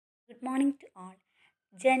Good morning to all.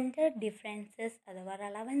 Gender differences അഥവാ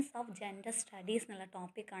relevance of gender studies എന്നുള്ള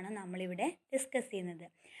ടോപ്പിക്കാണ് നമ്മളിവിടെ ഡിസ്കസ് ചെയ്യുന്നത്.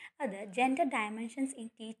 അത് gender dimensions in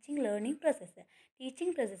teaching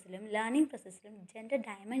പ്രോസസ്സിലും learning പ്രോസസ്സിലും gender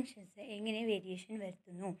dimensions എങ്ങനെ വേരിയേഷൻ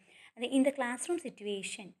വരുത്തുന്നു, അത് in the class room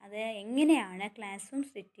situation, അത് എങ്ങനെയാണ് class room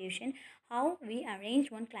situation, how we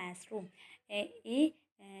arrange one class room, ഈ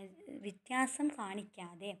വ്യത്യാസം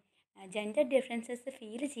കാണിക്കാതെ ജെൻഡർ ഡിഫറൻസസ്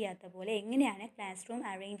ഫീൽ ചെയ്യാത്ത പോലെ എങ്ങനെയാണ് ക്ലാസ് റൂം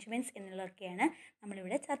അറേഞ്ച്മെൻറ്റ്സ് എന്നുള്ളതൊക്കെയാണ്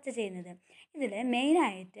നമ്മളിവിടെ ചർച്ച ചെയ്യുന്നത്. ഇതിൽ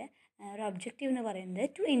മെയിനായിട്ട് ഒരു ഒബ്ജക്റ്റീവ് എന്ന് പറയുന്നത്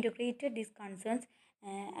to integrate these concerns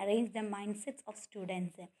arrange the mind sets of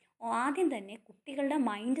students. ആദ്യം തന്നെ കുട്ടികളുടെ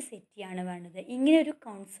മൈൻഡ് സെറ്റ് ചെയ്യാണ് വേണ്ടത്. ഇങ്ങനെയൊരു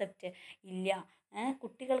കോൺസെപ്റ്റ് ഇല്ല,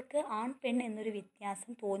 കുട്ടികൾക്ക് ആൺ പെൺ എന്നൊരു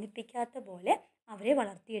വ്യത്യാസം തോന്നിപ്പിക്കാത്ത പോലെ അവരെ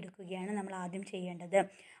വളർത്തിയെടുക്കുകയാണ് നമ്മൾ ആദ്യം ചെയ്യേണ്ടത്.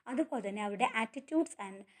 അതുപോലെ തന്നെ അവരുടെ ആറ്റിറ്റ്യൂഡ്സ്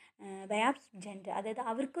ആൻഡ് ബയാപ്സ് ജെൻഡർ, അതായത്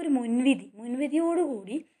അവർക്കൊരു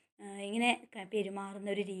മുൻവിധിയോടുകൂടി ഇങ്ങനെ പെരുമാറുന്ന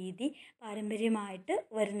ഒരു രീതി പാരമ്പര്യമായിട്ട്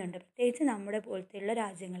വരുന്നുണ്ട്, പ്രത്യേകിച്ച് നമ്മുടെ പോലത്തെയുള്ള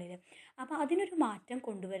രാജ്യങ്ങളിൽ. അപ്പോൾ അതിനൊരു മാറ്റം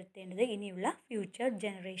കൊണ്ടുവരുത്തേണ്ടത് ഇനിയുള്ള ഫ്യൂച്ചർ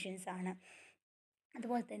ജനറേഷൻസ് ആണ്.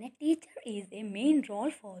 അതുപോലെ തന്നെ teacher is a main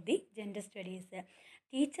role for the gender studies.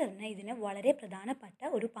 ടീച്ചറിന് ഇതിന് വളരെ പ്രധാനപ്പെട്ട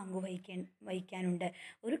ഒരു പങ്ക് വഹിക്കാനുണ്ട്.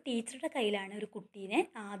 ഒരു ടീച്ചറുടെ കയ്യിലാണ് ഒരു കുട്ടീനെ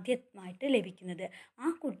ആദ്യമായിട്ട് ലഭിക്കുന്നത്. ആ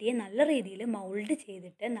കുട്ടിയെ നല്ല രീതിയിൽ മൗൾഡ്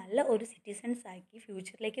ചെയ്തിട്ട് നല്ല ഒരു സിറ്റിസൺസ് ആക്കി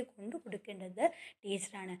ഫ്യൂച്ചറിലേക്ക് കൊണ്ടു കൊടുക്കേണ്ടത്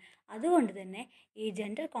ടീച്ചറാണ്. അതുകൊണ്ട് തന്നെ ഈ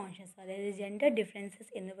ജെൻഡർ കോൺഷ്യസ്, അതായത് ജെൻഡർ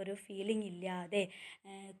ഡിഫറൻസസ് എന്നൊരു ഫീലിംഗ് ഇല്ലാതെ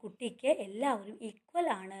കുട്ടിക്ക് എല്ലാവരും ഈക്വൽ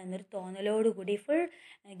ആണ് എന്നൊരു തോന്നലോടുകൂടി ഫുൾ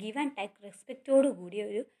ഗിവ് ആൻഡ് ടേക്ക് റെസ്പെക്റ്റോടുകൂടി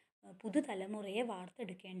ഒരു പുതുതലമുറയെ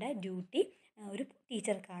വാർത്തെടുക്കേണ്ട ഡ്യൂട്ടി ഒരു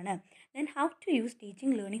ടീച്ചർക്കാണ്. Then how to use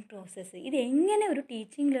teaching learning process, ഇത് എങ്ങനെ ഒരു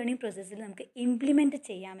ടീച്ചിങ് ലേണിംഗ് പ്രോസസ്സിൽ നമുക്ക് ഇംപ്ലിമെൻറ്റ്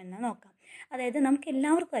ചെയ്യാമെന്ന് നോക്കാം. അതായത് നമുക്ക്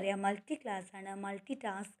എല്ലാവർക്കും അറിയാം, മൾട്ടി ക്ലാസ് ആണ്, മൾട്ടി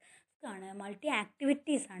ടാസ്ക് ആണ്, മൾട്ടി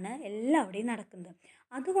ആക്ടിവിറ്റീസ് ആണ് എല്ലാവിടെയും നടക്കുന്നത്.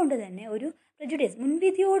 അതുകൊണ്ട് തന്നെ ഒരു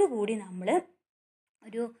മുൻവിധിയോടുകൂടി നമ്മൾ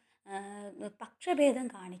ഒരു പക്ഷഭേദം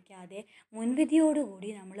കാണിക്കാതെ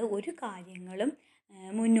മുൻവിധിയോടുകൂടി നമ്മൾ ഒരു കാര്യങ്ങളും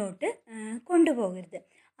മുന്നോട്ട് കൊണ്ടുപോകരുത്.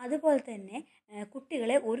 അതുപോലെ തന്നെ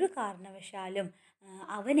കുട്ടികളെ ഒരു കാരണവശാലും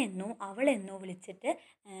അവനെന്നോ അവളെന്നോ വിളിച്ചിട്ട്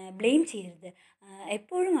ബ്ലെയിം ചെയ്യരുത്.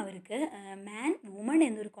 എപ്പോഴും അവർക്ക് മാൻ വുമൺ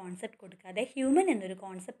എന്നൊരു കോൺസെപ്റ്റ് കൊടുക്കാതെ ഹ്യൂമൻ എന്നൊരു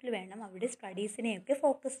കോൺസെപ്റ്റിൽ വേണം അവരുടെ സ്റ്റഡീസിനെയൊക്കെ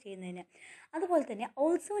ഫോക്കസ് ചെയ്യുന്നതിന്. അതുപോലെ തന്നെ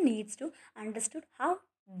also needs to understood how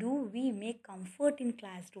do we make comfort in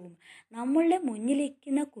class room. നമ്മളുടെ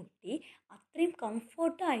മുന്നിലിരിക്കുന്ന കുട്ടി അത്രയും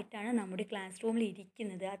കംഫർട്ടായിട്ടാണ് നമ്മുടെ ക്ലാസ് റൂമിൽ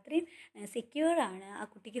ഇരിക്കുന്നത്, അത്രയും സെക്യൂറാണ്, ആ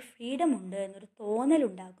കുട്ടിക്ക് ഫ്രീഡം ഉണ്ട് എന്നൊരു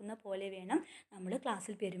തോന്നലുണ്ടാക്കുന്ന പോലെ വേണം നമ്മൾ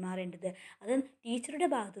ക്ലാസ്സിൽ പെരുമാറേണ്ടത്. അത് ടീച്ചറുടെ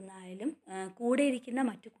ഭാഗത്തു നിന്നായാലും കൂടെ ഇരിക്കുന്ന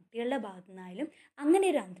മറ്റു കുട്ടികളുടെ ഭാഗത്തു നിന്നായാലും അങ്ങനെ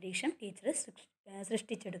ഒരു അന്തരീക്ഷം ടീച്ചർ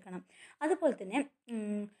സൃഷ്ടിച്ചെടുക്കണം. അതുപോലെ തന്നെ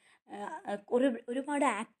ഒരുപാട്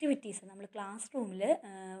ആക്ടിവിറ്റീസ് നമ്മൾ ക്ലാസ് റൂമിൽ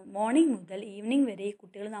മോർണിംഗ് മുതൽ ഈവനിങ് വരെ ഈ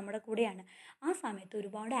കുട്ടികൾ നമ്മുടെ കൂടെയാണ്. ആ സമയത്ത്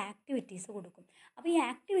ഒരുപാട് ആക്ടിവിറ്റീസ് കൊടുക്കും. അപ്പോൾ ഈ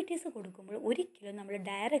ആക്ടിവിറ്റീസ് കൊടുക്കുമ്പോൾ ഒരിക്കലും നമ്മൾ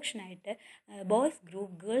ഡയറക്ഷനായിട്ട് ബോയ്സ്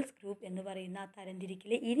ഗ്രൂപ്പ് ഗേൾസ് ഗ്രൂപ്പ് എന്ന് പറയുന്ന ആ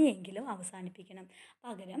തരംതിരിക്കൽ ഇനിയെങ്കിലും അവസാനിപ്പിക്കണം.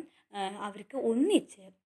 പകരം അവർക്ക് ഒന്നിച്ച്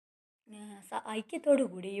ഐക്യത്തോടു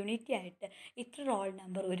കൂടി യൂണിറ്റി ആയിട്ട് ഇത്ര റോൾ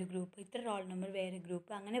നമ്പർ ഒരു ഗ്രൂപ്പ്, ഇത്ര റോൾ നമ്പർ വേറെ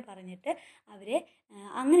ഗ്രൂപ്പ്, അങ്ങനെ പറഞ്ഞിട്ട് അവരെ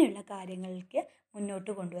അങ്ങനെയുള്ള കാര്യങ്ങൾക്ക്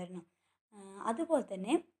മുന്നോട്ട് കൊണ്ടുവരണം. അതുപോലെ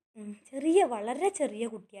തന്നെ വളരെ ചെറിയ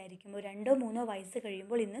കുട്ടിയായിരിക്കുമ്പോൾ 2-3 വയസ്സ്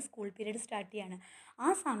കഴിയുമ്പോൾ ഇന്ന് സ്കൂൾ പീരീഡ് സ്റ്റാർട്ട് ചെയ്യാണ്. ആ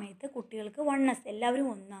സമയത്ത് കുട്ടികൾക്ക് വണ്ണസ് എല്ലാവരും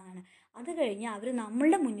ഒന്നാണ്. അത് കഴിഞ്ഞ് അവർ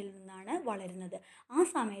നമ്മളുടെ മുന്നിൽ നിന്നാണ് വളരുന്നത്. ആ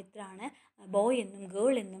സമയത്താണ് ബോയ് എന്നും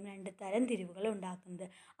ഗേൾ എന്നും 2 തരംതിരിവുകൾ ഉണ്ടാക്കുന്നത്.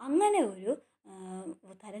 അങ്ങനെ ഒരു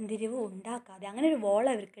തരംതിരിവ് ഉണ്ടാക്കാതെ, അങ്ങനെ ഒരു വോൾ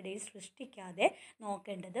അവർക്കിടയിൽ സൃഷ്ടിക്കാതെ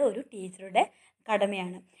നോക്കേണ്ടത് ഒരു ടീച്ചറുടെ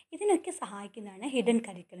കടമയാണ്. ഇതിനൊക്കെ സഹായിക്കുന്നതാണ് ഹിഡൻ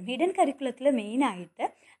കരിക്കുലത്തിൽ മെയിനായിട്ട്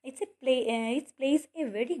it's plays a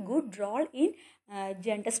very good role in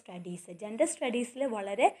gender സ്റ്റഡീസിൽ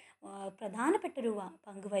വളരെ പ്രധാനപ്പെട്ടൊരു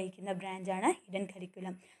പങ്ക് വഹിക്കുന്ന ബ്രാഞ്ചാണ് hidden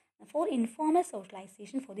curriculum for informal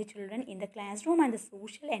socialisation for the children in the classroom and the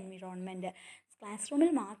social environment. Class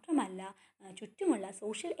റൂമിൽ മാത്രമല്ല ചുറ്റുമുള്ള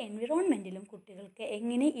സോഷ്യൽ എൻവിറോൺമെൻറ്റിലും കുട്ടികൾക്ക്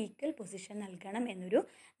എങ്ങനെ ഈക്വൽ പൊസിഷൻ നൽകണം എന്നൊരു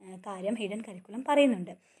കാര്യം ഹിഡൻ കരിക്കുലം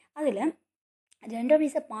പറയുന്നുണ്ട്. അതിൽ gender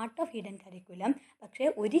is a part of hidden curriculum. പക്ഷേ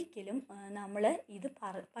ഒരിക്കലും നമ്മൾ ഇത്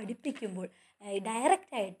പഠിപ്പിക്കുമ്പോൾ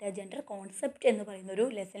ഡയറക്റ്റായിട്ട് ജെൻഡർ കോൺസെപ്റ്റ് എന്ന് പറയുന്നൊരു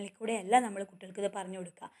ലെസണിൽ കൂടെയല്ല നമ്മൾ കുട്ടികൾക്ക് ഇത് പറഞ്ഞു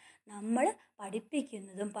കൊടുക്കുക. നമ്മൾ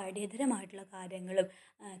പഠിപ്പിക്കുന്നതും പഠ്യേതരമായിട്ടുള്ള കാര്യങ്ങളും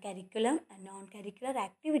കരിക്കുലം നോൺ കരിക്കുലർ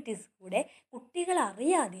ആക്ടിവിറ്റീസ് കൂടെ കുട്ടികൾ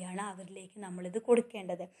അറിയാതെയാണ് അവരിലേക്ക് നമ്മളിത്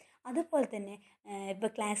കൊടുക്കേണ്ടത്. അതുപോലെ തന്നെ ഇപ്പോൾ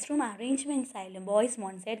ക്ലാസ് റൂം അറേഞ്ച്മെൻറ്റ്സ് ആയാലും boys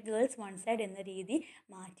one side girls one side എന്ന രീതി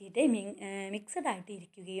മാറ്റിയിട്ട് മിക്സഡ് ആയിട്ട്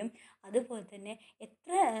ഇരിക്കുകയും, അതുപോലെ തന്നെ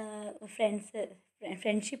എത്ര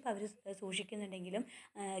friendship our സൂക്ഷിക്കുന്നുണ്ടെങ്കിലും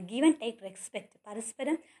give and take respect,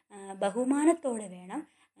 പരസ്പരം ബഹുമാനത്തോടെ വേണം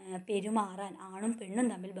പെരുമാറാൻ, ആണും പെണ്ണും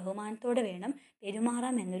തമ്മിൽ ബഹുമാനത്തോടെ വേണം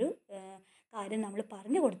പെരുമാറാം എന്നൊരു കാര്യം നമ്മൾ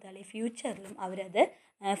പറഞ്ഞു കൊടുത്താലേ ഫ്യൂച്ചറിലും അവരത്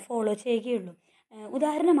ഫോളോ ചെയ്യുകയുള്ളൂ.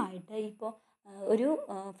 ഉദാഹരണമായിട്ട് ഇപ്പോൾ ഒരു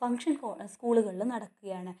ഫങ്ഷൻ സ്കൂളുകളിൽ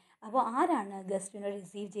നടക്കുകയാണ്. അപ്പോൾ ആരാണ് ഗസ്റ്റിനെ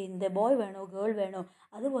റിസീവ് ചെയ്യുന്നത്, ബോയ് വേണോ ഗേൾ വേണോ,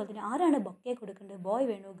 അതുപോലെ തന്നെ ആരാണ് ബൊക്കെ കൊടുക്കേണ്ടത്, ബോയ്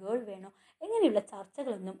വേണോ ഗേൾ വേണോ, ഇങ്ങനെയുള്ള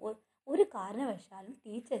ചർച്ചകളൊന്നും ഒരു കാരണവശാലും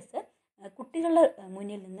ടീച്ചേഴ്സ് കുട്ടികളുടെ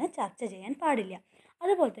മുന്നിൽ നിന്ന് ചർച്ച ചെയ്യാൻ പാടില്ല.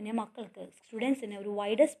 അതുപോലെ തന്നെ മക്കൾക്ക്, സ്റ്റുഡൻസിന് ഒരു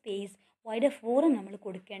വൈഡർ സ്പേസ്, വൈഡർ ഫോറം നമ്മൾ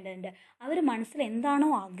കൊടുക്കേണ്ടതുണ്ട്. അവർ മനസ്സിൽ എന്താണോ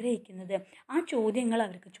ആഗ്രഹിക്കുന്നത് ആ ചോദ്യങ്ങൾ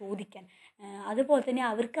അവർക്ക് ചോദിക്കാൻ, അതുപോലെ തന്നെ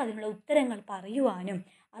അവർക്ക് അതിനുള്ള ഉത്തരങ്ങൾ പറയുവാനും,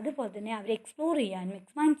 അതുപോലെ തന്നെ അവരെ എക്സ്പ്ലോർ ചെയ്യാനും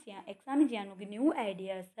എക്സാമിൻ ചെയ്യാനും ന്യൂ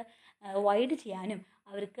ഐഡിയാസ് വൈഡ് ചെയ്യാനും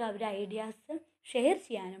അവർക്ക് അവരുടെ ഐഡിയാസ് ഷെയർ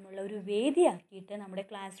ചെയ്യാനുമുള്ള ഒരു വേദിയാക്കിയിട്ട് നമ്മുടെ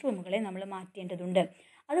ക്ലാസ് റൂമുകളെ നമ്മൾ മാറ്റേണ്ടതുണ്ട്.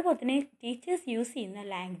 അതുപോലെ തന്നെ ടീച്ചേഴ്സ് യൂസ് ചെയ്യുന്ന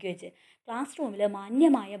ലാംഗ്വേജ്, ക്ലാസ് റൂമിൽ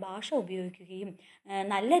മാന്യമായ ഭാഷ ഉപയോഗിക്കുകയും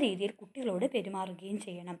നല്ല രീതിയിൽ കുട്ടികളോട് പെരുമാറുകയും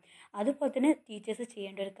ചെയ്യണം. അതുപോലെ തന്നെ ടീച്ചേഴ്സ്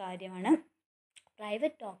ചെയ്യേണ്ട ഒരു കാര്യമാണ്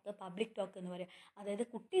പ്രൈവറ്റ് ടോക്ക്, പബ്ലിക് ടോക്ക് എന്ന് പറയും. അതായത്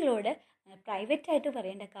കുട്ടികളോട് പ്രൈവറ്റായിട്ട്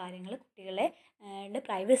പറയേണ്ട കാര്യങ്ങൾ കുട്ടികളെ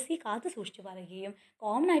പ്രൈവസി കാത്തു സൂക്ഷിച്ച് പറയുകയും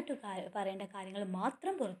കോമൺ ആയിട്ട് പറയേണ്ട കാര്യങ്ങൾ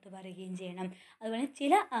മാത്രം പുറത്ത് പറയുകയും ചെയ്യണം. അതുപോലെ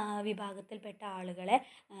ചില വിഭാഗത്തിൽപ്പെട്ട ആളുകളെ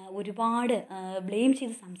ഒരുപാട് ബ്ലെയിം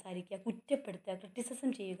ചെയ്ത് സംസാരിക്കുക, കുറ്റപ്പെടുത്തുക,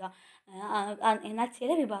 ക്രിറ്റിസിസം ചെയ്യുക. എന്നാൽ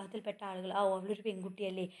ചില വിഭാഗത്തിൽപ്പെട്ട ആളുകൾ അവളൊരു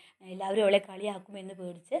പെൺകുട്ടിയല്ലേ, എല്ലാവരും അവളെ കളിയാക്കുമെന്ന്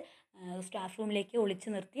പേടിച്ച് സ്റ്റാഫ് റൂമിലേക്ക് ഒളിച്ചു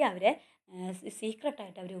നിർത്തി അവരെ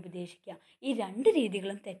സീക്രട്ടായിട്ട് അവരെ ഉപദേശിക്കുക. ഈ രണ്ട്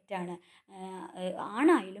രീതികളും തെറ്റാണ്.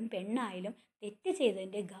 ആണായാലും പെണ്ണായാലും തെറ്റ്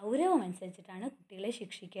ചെയ്തതിൻ്റെ ഗൗരവം അനുസരിച്ചിട്ടാണ് കുട്ടികളെ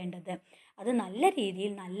ശിക്ഷിക്കേണ്ടത്. അത് നല്ല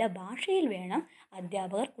രീതിയിൽ നല്ല ഭാഷയിൽ വേണം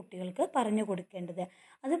അധ്യാപകർ കുട്ടികൾക്ക് പറഞ്ഞു കൊടുക്കേണ്ടത്.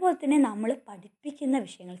 അതുപോലെ തന്നെ നമ്മൾ പഠിപ്പിക്കുന്ന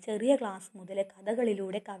വിഷയങ്ങൾ ചെറിയ ക്ലാസ് മുതൽ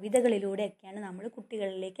കഥകളിലൂടെ, കവിതകളിലൂടെ ഒക്കെയാണ് നമ്മൾ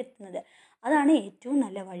കുട്ടികളിലേക്ക് എത്തുന്നത്. അതാണ് ഏറ്റവും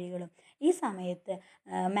നല്ല വഴികളും. ഈ സമയത്ത്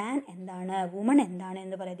മാൻ എന്താണ്, വുമൺ എന്താണ്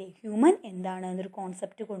എന്ന് പറയാതെ ഹ്യൂമൻ എന്താണ് എന്നൊരു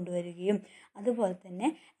കോൺസെപ്റ്റ് കൊണ്ടുവരികയും, അതുപോലെ തന്നെ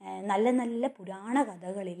നല്ല നല്ല പുരാണ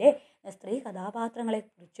കഥകളിലെ സ്ത്രീ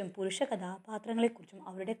കഥാപാത്രങ്ങളെക്കുറിച്ചും പുരുഷ കഥാപാത്രങ്ങളെക്കുറിച്ചും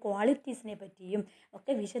അവരുടെ ക്വാളിറ്റീസിനെ പറ്റിയും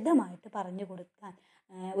ഒക്കെ വിശദമായിട്ട് പറഞ്ഞു കൊടുക്കാൻ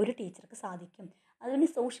ഒരു ടീച്ചർക്ക് സാധിക്കും. അതുകൊണ്ട്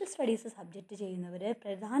സോഷ്യൽ സ്റ്റഡീസ് സബ്ജക്റ്റ് ചെയ്യുന്നവർ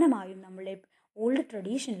പ്രധാനമായും നമ്മളുടെ ഓൾഡ്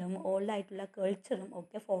ട്രഡീഷനിലും ഓൾഡായിട്ടുള്ള കൾച്ചറും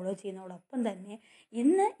ഒക്കെ ഫോളോ ചെയ്യുന്നതോടൊപ്പം തന്നെ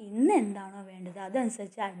ഇന്ന് എന്താണോ വേണ്ടത്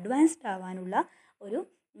അതനുസരിച്ച് അഡ്വാൻസ്ഡ് ആവാനുള്ള ഒരു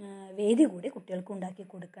വേദി കൂടി കുട്ടികൾക്ക് ഉണ്ടാക്കി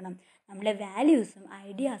കൊടുക്കണം. നമ്മളെ വാല്യൂസും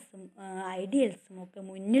ഐഡിയൽസും ഒക്കെ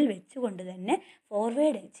മുന്നിൽ വെച്ചുകൊണ്ട് തന്നെ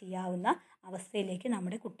ഫോർവേഡ് ചെയ്യാവുന്ന അവസ്ഥയിലേക്ക്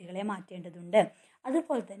നമ്മുടെ കുട്ടികളെ മാറ്റേണ്ടതുണ്ട്.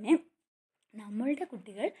 അതുപോലെ തന്നെ നമ്മളുടെ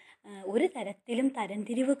കുട്ടികൾ ഒരു തരത്തിലും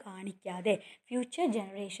തരംതിരിവ് കാണിക്കാതെ ഫ്യൂച്ചർ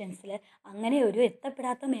ജനറേഷൻസിൽ അങ്ങനെ ഒരു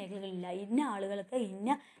എത്തപ്പെടാത്ത മേഖലകളില്ല, ഇന്ന ആളുകൾക്ക് ഇന്ന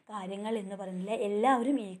കാര്യങ്ങൾ എന്ന് പറയുന്നില്ല,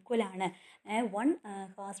 എല്ലാവരും ഈക്വലാണ്, വൺ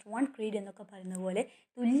കാസ്റ്റ് വൺ ക്രീഡ് എന്നൊക്കെ പറയുന്ന പോലെ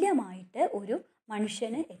തുല്യമായിട്ട് ഒരു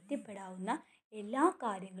മനുഷ്യന് എത്തിപ്പെടാവുന്ന എല്ലാ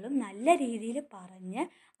കാര്യങ്ങളും നല്ല രീതിയിൽ പറഞ്ഞ്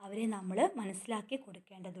അവരെ നമ്മൾ മനസ്സിലാക്കി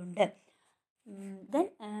കൊടുക്കേണ്ടതുണ്ട്. ദെൻ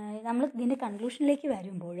നമ്മൾ ഇതിൻ്റെ കൺക്ലൂഷനിലേക്ക്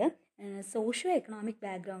വരുമ്പോൾ socio economic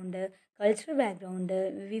background, cultural background,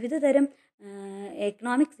 വിവിധ തരം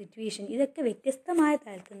എക്കണോമിക് സിറ്റുവേഷൻ, ഇതൊക്കെ വ്യത്യസ്തമായ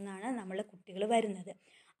തലത്തിൽ നിന്നാണ് നമ്മളെ കുട്ടികൾ വരുന്നത്.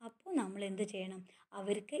 അപ്പോൾ നമ്മൾ എന്ത് ചെയ്യണം?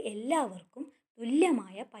 അവർക്ക് എല്ലാവർക്കും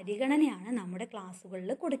തുല്യമായ പരിഗണനയാണ് നമ്മുടെ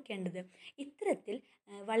ക്ലാസ്സുകളിൽ കൊടുക്കേണ്ടത്. ഇത്തരത്തിൽ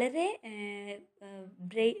വളരെ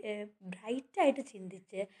ബ്രൈറ്റായിട്ട്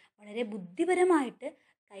ചിന്തിച്ച് വളരെ ബുദ്ധിപരമായിട്ട്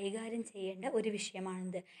കൈകാര്യം ചെയ്യേണ്ട ഒരു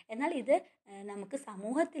വിഷയമാണിത്. എന്നാൽ ഇത് നമുക്ക്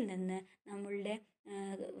സമൂഹത്തിൽ നിന്ന്, നമ്മളുടെ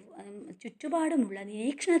ചുറ്റുപാടുമുള്ള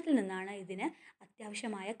നിരീക്ഷണത്തിൽ നിന്നാണ് ഇതിന്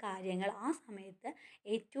അത്യാവശ്യമായ കാര്യങ്ങൾ ആ സമയത്ത്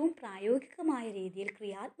ഏറ്റവും പ്രായോഗികമായ രീതിയിൽ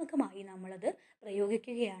ക്രിയാത്മകമായി നമ്മളത്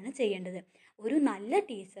പ്രയോഗിക്കുകയാണ് ചെയ്യേണ്ടത്. ഒരു നല്ല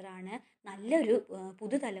ടീച്ചറാണ് നല്ലൊരു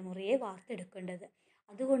പുതുതലമുറയെ വാർത്തെടുക്കേണ്ടത്.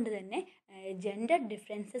 അതുകൊണ്ട് തന്നെ ജെൻഡർ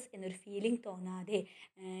ഡിഫറൻസസ് എന്നൊരു ഫീലിംഗ് തോന്നാതെ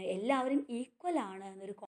എല്ലാവരും ഈക്വൽ ആണ് എന്നൊരു